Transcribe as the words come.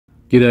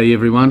G'day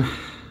everyone,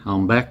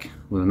 I'm back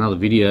with another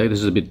video. This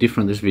is a bit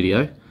different, this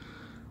video.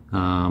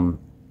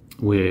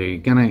 We're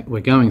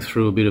going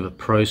through a bit of a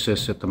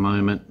process at the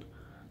moment.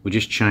 We're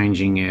just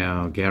changing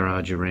our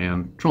garage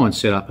around, try and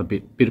set up a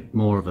bit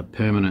more of a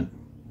permanent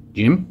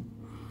gym.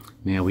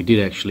 Now, we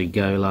did actually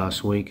go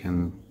last week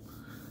and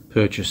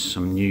purchase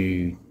some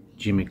new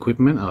gym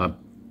equipment,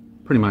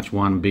 pretty much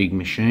one big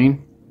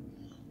machine,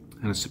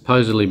 and it's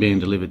supposedly being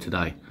delivered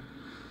today.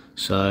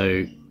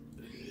 So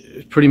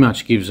it pretty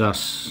much gives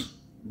us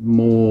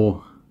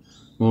more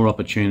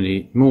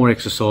opportunity, more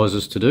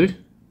exercises to do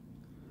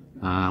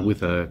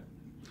with a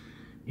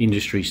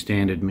industry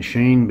standard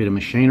machine, bit of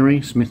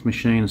machinery, Smith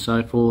machine and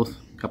so forth,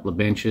 a couple of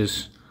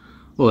benches,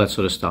 all that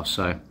sort of stuff.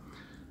 So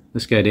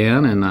let's go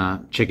down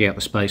and check out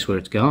the space where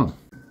it's going.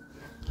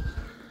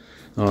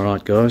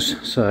 Alright guys,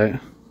 so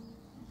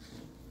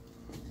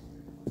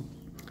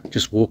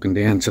just walking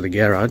down to the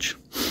garage.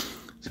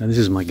 So this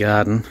is my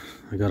garden.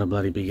 I got a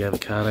bloody big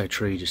avocado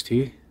tree just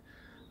here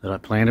that I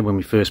planted when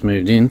we first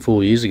moved in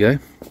 4 years ago.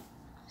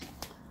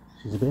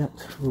 She's about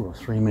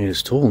 3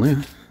 meters tall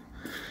now.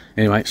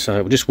 Anyway,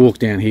 so we'll just walk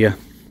down here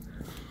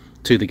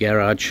to the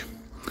garage.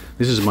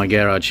 This is my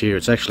garage here.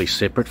 It's actually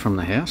separate from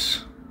the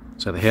house.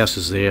 So the house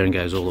is there and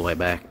goes all the way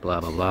back, blah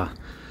blah blah,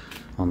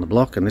 on the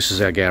block, and this is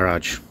our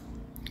garage.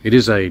 It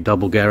is a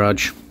double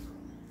garage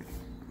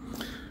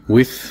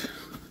with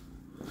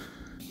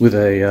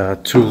a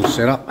tool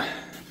setup,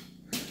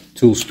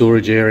 tool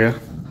storage area.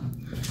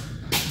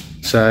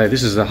 So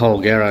this is the whole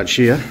garage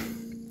here.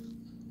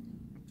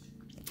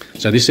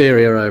 So this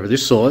area over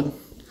this side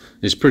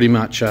is pretty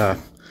much,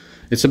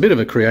 it's a bit of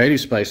a creative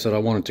space that I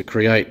wanted to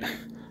create.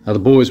 The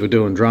boys were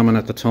doing drumming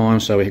at the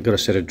time, so we got a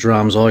set of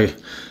drums.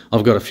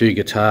 I've got a few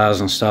guitars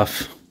and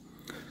stuff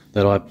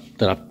that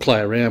I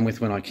play around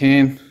with when I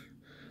can,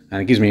 and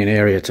it gives me an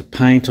area to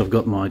paint. I've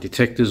got my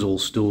detectors all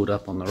stored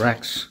up on the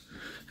racks.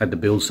 Had to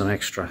build some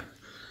extra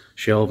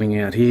shelving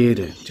out here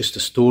just to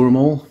store them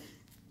all.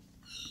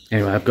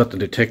 Anyway, I've got the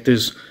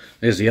detectors.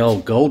 There's the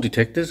old gold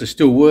detectors. They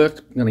still work.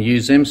 I'm going to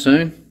use them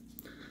soon.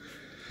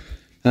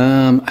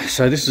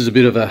 So this is a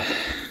bit of a,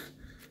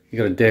 you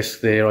got a desk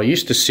there. I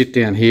used to sit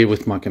down here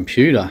with my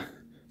computer,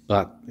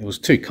 but it was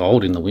too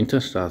cold in the winter,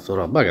 so I thought,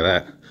 oh, bugger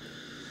that.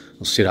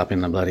 I'll sit up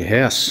in the bloody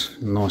house,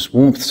 nice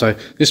warmth. So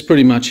this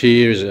pretty much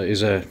here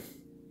is a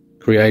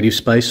creative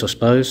space, I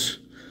suppose.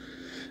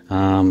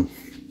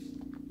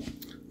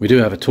 We do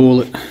have a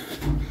toilet,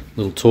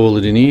 little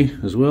toilet in here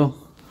as well.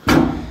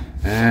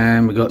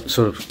 And we've got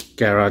sort of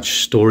garage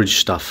storage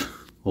stuff,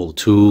 all the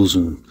tools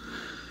and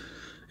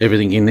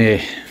everything in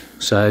there.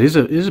 So it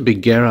is a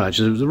big garage.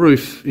 The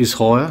roof is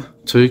higher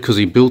too, because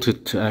he built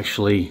it to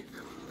actually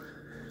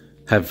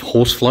have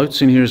horse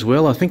floats in here as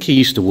well. I think he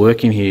used to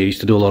work in here. He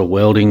used to do a lot of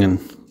welding and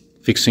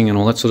fixing and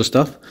all that sort of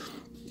stuff.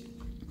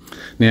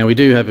 Now we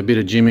do have a bit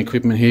of gym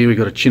equipment here. We've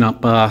got a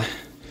chin-up bar,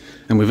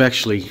 and we've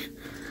actually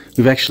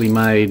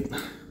made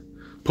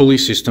pulley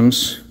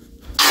systems.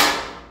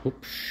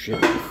 Oops,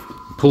 shit.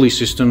 Pulley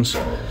systems,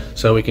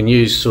 so we can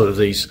use sort of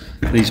these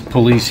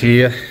pulleys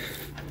here,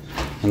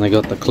 and they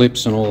got the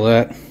clips and all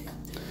that.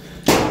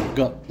 We've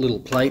got little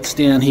plates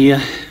down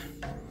here,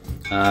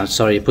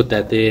 so you put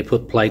that there,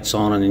 put plates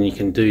on, and then you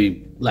can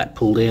do lat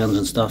pull downs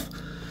and stuff,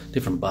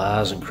 different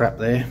bars and crap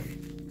there.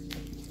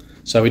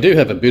 So we do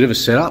have a bit of a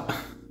setup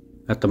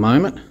at the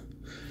moment,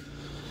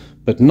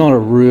 but not a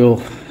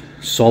real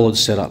solid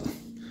setup.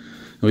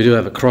 We do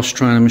have a cross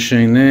trainer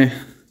machine there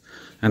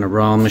and a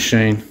rowing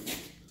machine.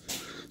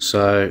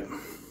 So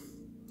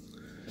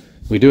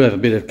we do have a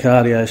bit of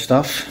cardio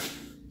stuff.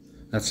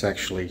 That's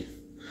actually,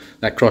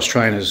 that cross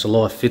trainer is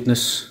Nirvana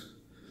Fitness.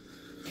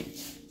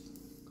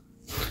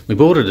 We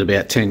bought it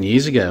about 10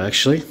 years ago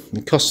actually.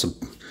 It cost them,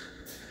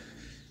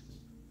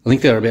 I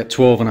think they were about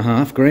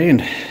 12.5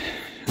 grand.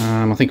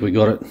 I think we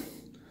got it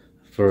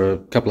for a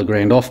couple of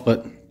grand off,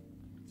 but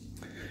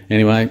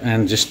anyway,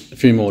 and just a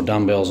few more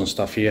dumbbells and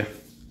stuff here.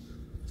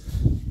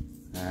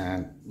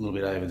 And a little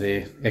bit over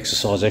there,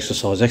 exercise.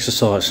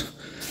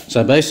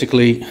 So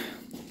basically,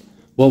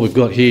 what we've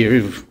got here,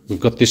 we've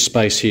got this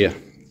space here.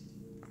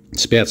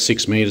 It's about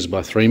 6 meters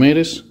by 3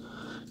 meters.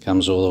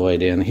 Comes all the way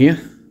down here.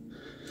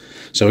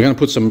 So we're going to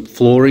put some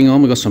flooring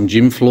on. We've got some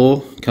gym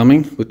floor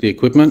coming with the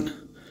equipment.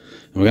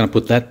 And we're going to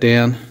put that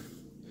down.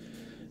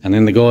 And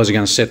then the guys are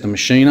going to set the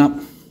machine up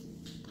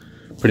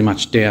pretty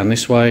much down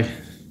this way.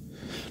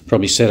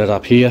 Probably set it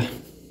up here.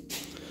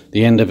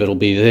 The end of it will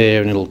be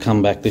there, and it'll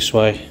come back this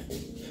way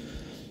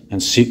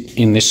and sit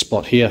in this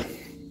spot here.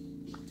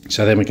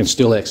 So then we can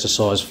still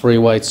exercise free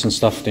weights and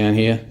stuff down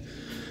here.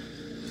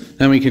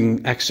 Then we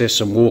can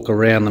access and walk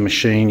around the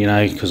machine, you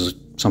know, because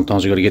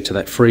sometimes we've got to get to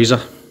that freezer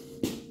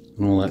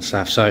and all that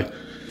stuff. So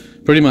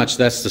pretty much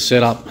that's the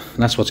setup,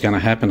 and that's what's going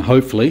to happen,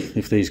 hopefully,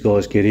 if these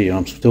guys get here.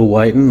 I'm still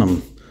waiting.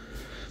 I'm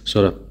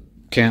sort of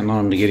counting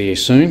on them to get here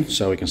soon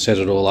so we can set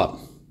it all up.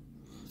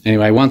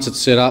 Anyway, once it's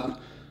set up,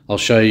 I'll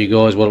show you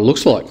guys what it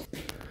looks like.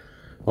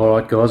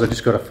 Alright guys, I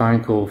just got a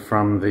phone call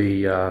from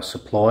the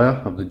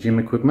supplier of the gym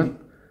equipment.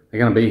 They're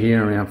going to be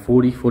here in around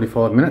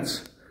 40-45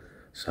 minutes.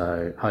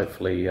 So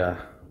hopefully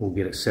we'll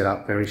get it set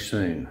up very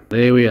soon.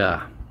 There we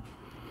are.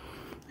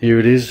 Here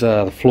it is,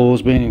 the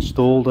floor's been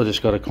installed. I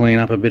just got to clean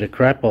up a bit of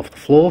crap off the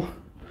floor.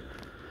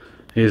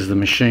 Here's the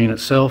machine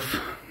itself.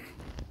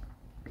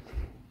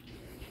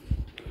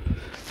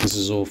 This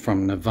is all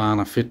from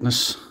Nirvana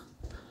Fitness,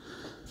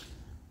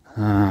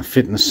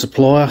 fitness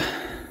supplier.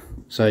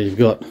 So you've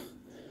got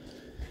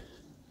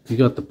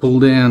the pull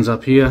downs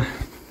up here,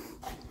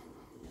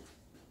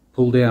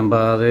 pull down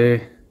bar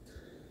there.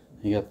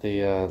 You got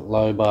the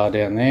low bar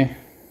down there,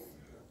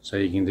 so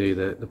you can do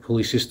the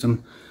pulley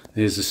system.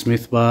 There's the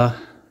Smith bar.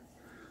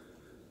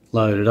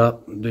 Load it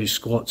up, do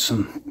squats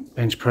and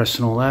bench press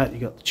and all that. You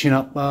got the chin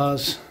up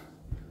bars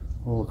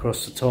all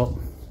across the top.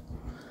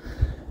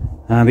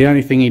 The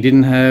only thing he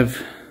didn't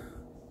have,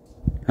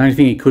 the only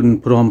thing he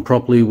couldn't put on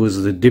properly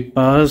was the dip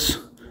bars,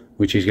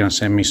 which he's going to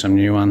send me some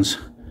new ones,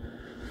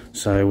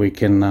 so we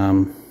can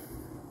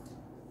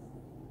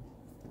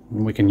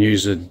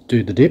use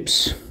do the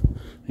dips.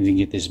 And you can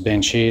get this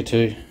bench here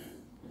too.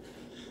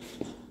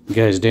 It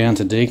goes down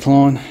to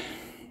decline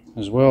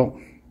as well.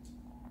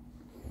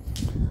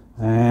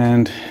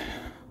 And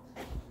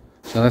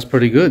so that's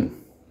pretty good.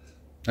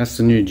 That's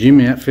the new gym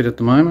outfit at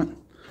the moment.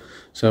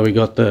 So we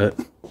got the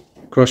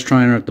cross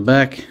trainer at the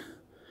back.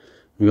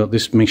 We got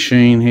this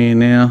machine here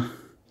now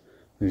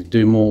we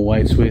do more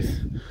weights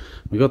with.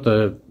 We got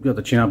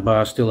the chin up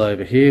bar still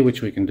over here,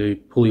 which we can do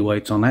pulley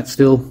weights on that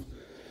still.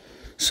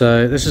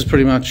 So this is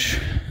pretty much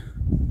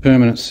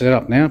permanent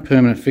setup now,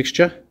 permanent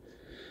fixture.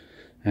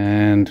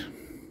 And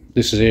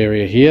this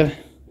area here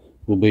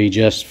will be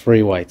just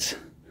free weights.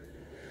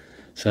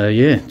 So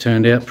yeah,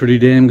 turned out pretty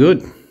damn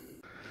good.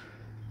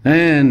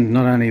 And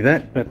not only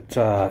that,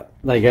 but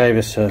they gave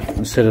us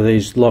a set of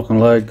these lock and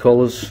load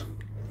collars.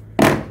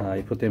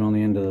 You put them on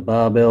the end of the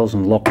barbells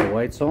and lock the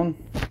weights on.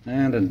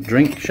 And a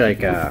drink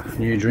shaker,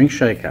 new drink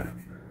shaker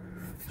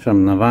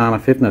from Nirvana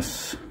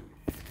Fitness.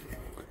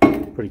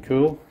 Pretty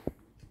cool.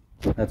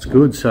 That's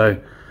good.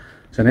 So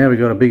now we've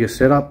got a bigger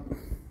setup.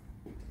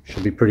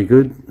 Should be pretty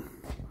good.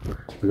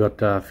 We've got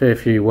a fair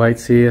few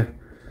weights here.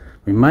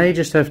 We may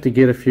just have to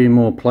get a few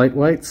more plate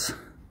weights.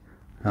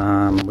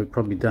 We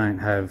probably don't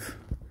have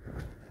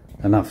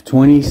enough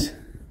 20s,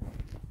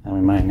 and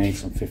we may need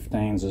some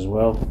 15s as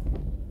well.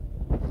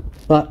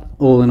 But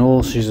all in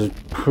all, she's a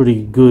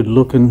pretty good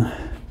looking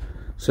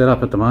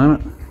setup at the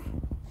moment.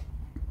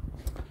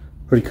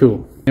 Pretty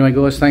cool. Anyway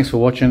guys, thanks for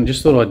watching.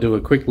 Just thought I'd do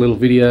a quick little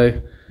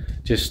video,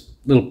 just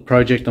little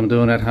project I'm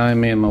doing at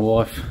home, me and my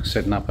wife,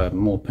 setting up a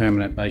more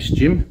permanent based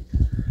gym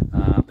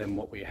than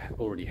what we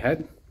already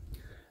had.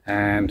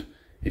 And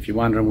if you're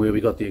wondering where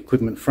we got the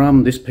equipment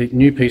from, this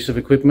new piece of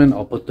equipment,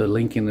 I'll put the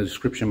link in the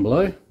description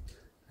below,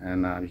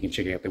 and you can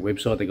check out their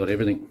website. They got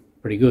everything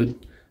pretty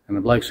good, and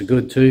the blokes are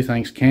good too.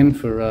 Thanks Ken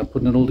for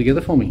putting it all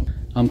together for me.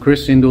 I'm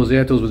Chris, Indoors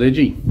Outdoors with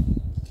Edgy.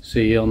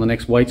 See you on the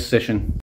next weights session.